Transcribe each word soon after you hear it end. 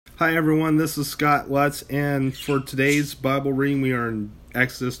Hi everyone, this is Scott Lutz, and for today's Bible reading we are in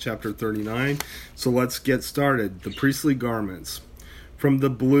Exodus chapter 39. So let's get started. The priestly garments. From the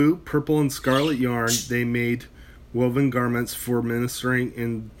blue, purple, and scarlet yarn they made woven garments for ministering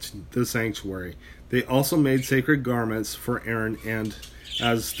in the sanctuary. They also made sacred garments for Aaron, and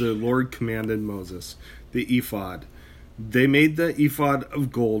as the Lord commanded Moses, the ephod. They made the ephod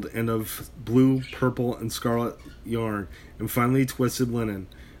of gold and of blue, purple, and scarlet yarn, and finely twisted linen.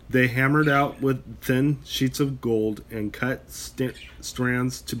 They hammered out with thin sheets of gold and cut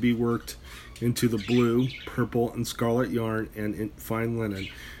strands to be worked into the blue, purple, and scarlet yarn and fine linen,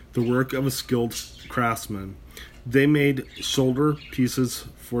 the work of a skilled craftsman. They made shoulder pieces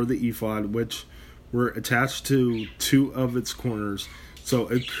for the ephod, which were attached to two of its corners so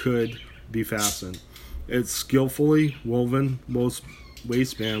it could be fastened. Its skillfully woven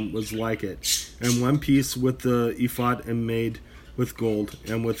waistband was like it, and one piece with the ephod and made with gold,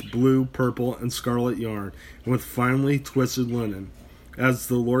 and with blue, purple, and scarlet yarn, and with finely twisted linen, as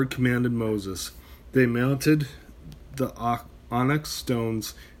the Lord commanded Moses. They mounted the onyx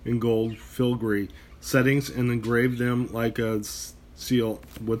stones in gold filigree settings and engraved them like a seal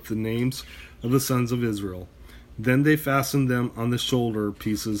with the names of the sons of Israel. Then they fastened them on the shoulder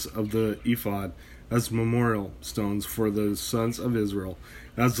pieces of the ephod as memorial stones for the sons of Israel,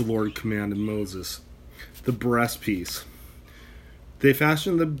 as the Lord commanded Moses. The breastpiece. They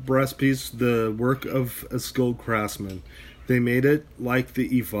fashioned the breastpiece, the work of a skilled craftsman. They made it like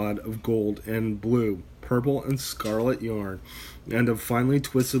the ephod of gold and blue, purple, and scarlet yarn, and of finely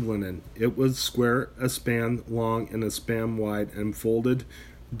twisted linen. It was square, a span long and a span wide, and folded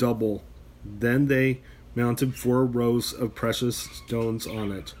double. Then they mounted 4 rows of precious stones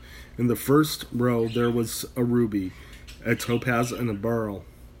on it. In the first row there was a ruby, a topaz, and a beryl.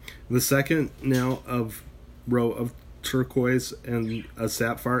 In the second row of turquoise and a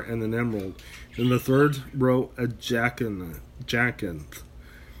sapphire and an emerald. In the third row a jacinth,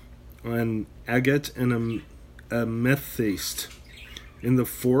 an agate, and a amethyst. In the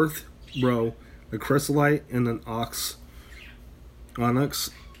fourth row a chrysolite and an onyx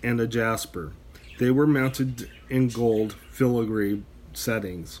and a jasper. They were mounted in gold filigree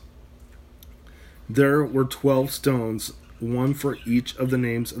settings. There were 12 stones, one for each of the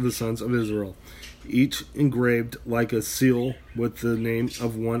names of the sons of Israel, each engraved like a seal with the name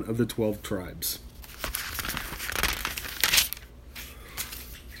of one of the 12 tribes.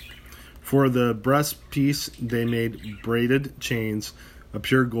 For the breastpiece they made braided chains of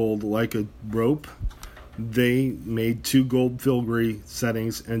pure gold like a rope. They made 2 gold filigree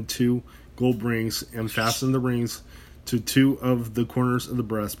settings and 2 gold rings, and fastened the rings to 2 of the corners of the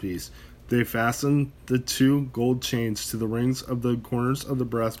breastpiece. They fastened the 2 gold chains to the rings of the corners of the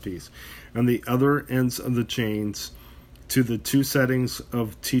breastpiece, and the other ends of the chains to the 2 settings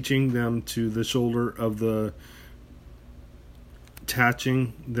of attaching them to the shoulder of the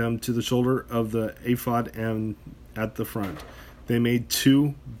ephod and at the front. They made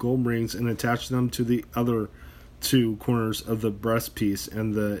 2 gold rings and attached them to the other 2 corners of the breastpiece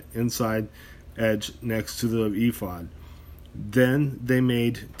and the inside edge next to the ephod. Then they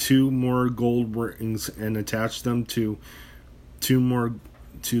made 2 more gold rings and attached them to 2 more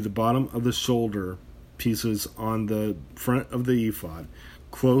to the bottom of the shoulder pieces on the front of the ephod,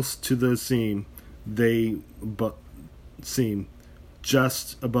 close to the seam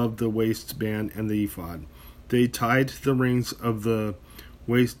just above the waistband and the ephod. They tied the rings of the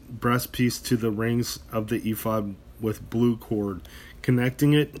breastpiece to the rings of the ephod with blue cord,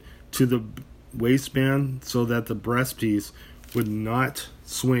 connecting it to the waistband so that the breastpiece would not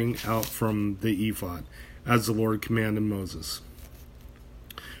swing out from the ephod, as the Lord commanded Moses.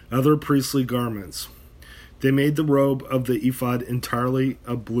 Other priestly garments. They made the robe of the ephod entirely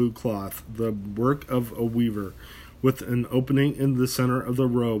of blue cloth, the work of a weaver, with an opening in the center of the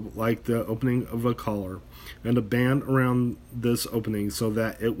robe like the opening of a collar, and a band around this opening so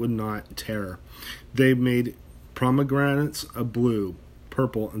that it would not tear. They made pomegranates of blue,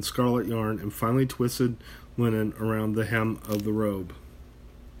 purple, and scarlet yarn, and finely twisted linen around the hem of the robe.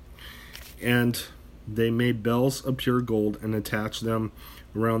 And they made bells of pure gold and attached them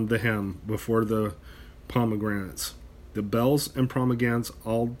around the hem before the pomegranates. The bells and pomegranates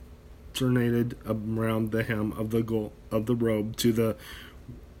alternated around the hem of the robe to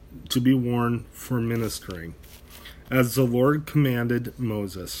be worn for ministering, as the Lord commanded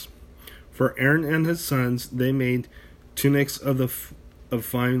Moses. For Aaron and his sons they made tunics of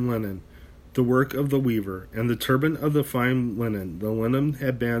fine linen, the work of the weaver, and the turban of the fine linen, the linen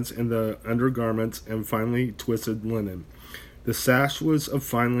headbands and the undergarments and finely twisted linen. The sash was of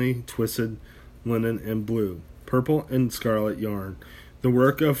finely twisted linen and blue, purple, and scarlet yarn. the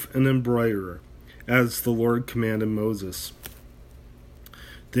work of an embroiderer, as the Lord commanded Moses.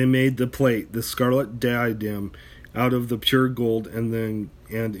 They made the plate, the scarlet diadem, out of the pure gold, and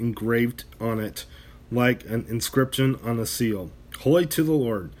engraved on it, like an inscription on a seal, "Holy to the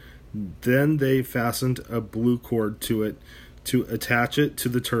Lord." Then they fastened a blue cord to it to attach it to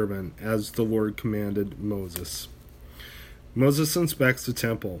the turban, as the Lord commanded Moses. Moses inspects the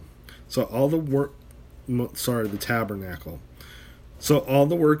temple. The tabernacle. So all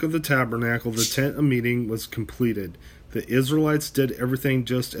the work of the tabernacle, the tent of meeting, was completed. The Israelites did everything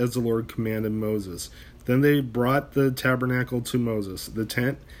just as the Lord commanded Moses. Then they brought the tabernacle to Moses, the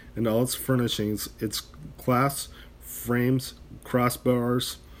tent and all its furnishings, its clasps, frames,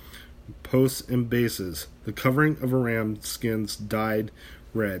 crossbars, posts, and bases, the covering of ram skins dyed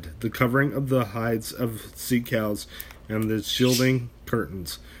red, the covering of the hides of sea cows, and the shielding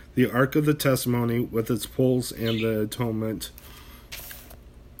curtains, the ark of the testimony with its poles and the atonement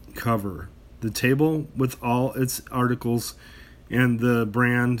cover, the table with all its articles, and the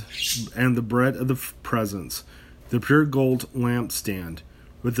bread of the presence, the pure gold lampstand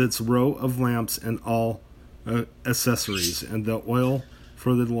with its row of lamps and all accessories, and the oil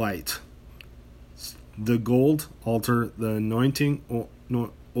for the light, the gold altar, the anointing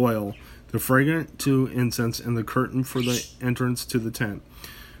oil, the fragrant to incense, and the curtain for the entrance to the tent,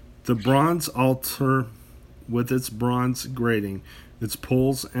 the bronze altar with its bronze grating, its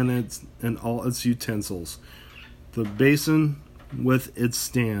poles, and all its utensils, the basin with its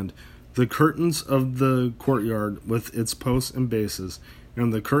stand, the curtains of the courtyard with its posts and bases,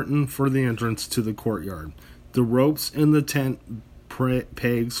 and the curtain for the entrance to the courtyard, the ropes in the tent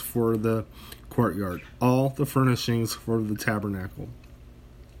pegs for the courtyard, all the furnishings for the tabernacle,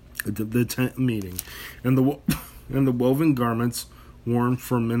 the tent meeting, and the woven garments worn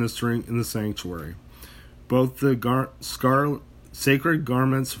for ministering in the sanctuary, both the sacred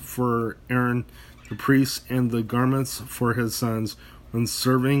garments for Aaron the priest and the garments for his sons when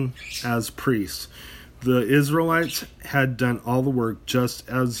serving as priests. The Israelites had done all the work just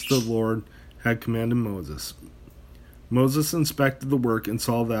as the Lord had commanded Moses. Moses inspected the work and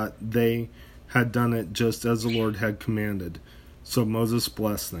saw that they had done it just as the Lord had commanded. So Moses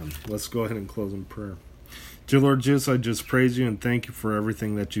blessed them. Let's go ahead and close in prayer. Dear Lord Jesus, I just praise you and thank you for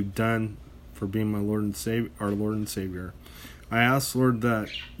everything that you've done, for being my Lord and Savior, our Lord and Savior. I ask, Lord, that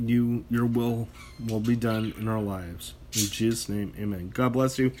your will be done in our lives. In Jesus' name, amen. God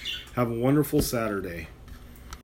bless you. Have a wonderful Saturday.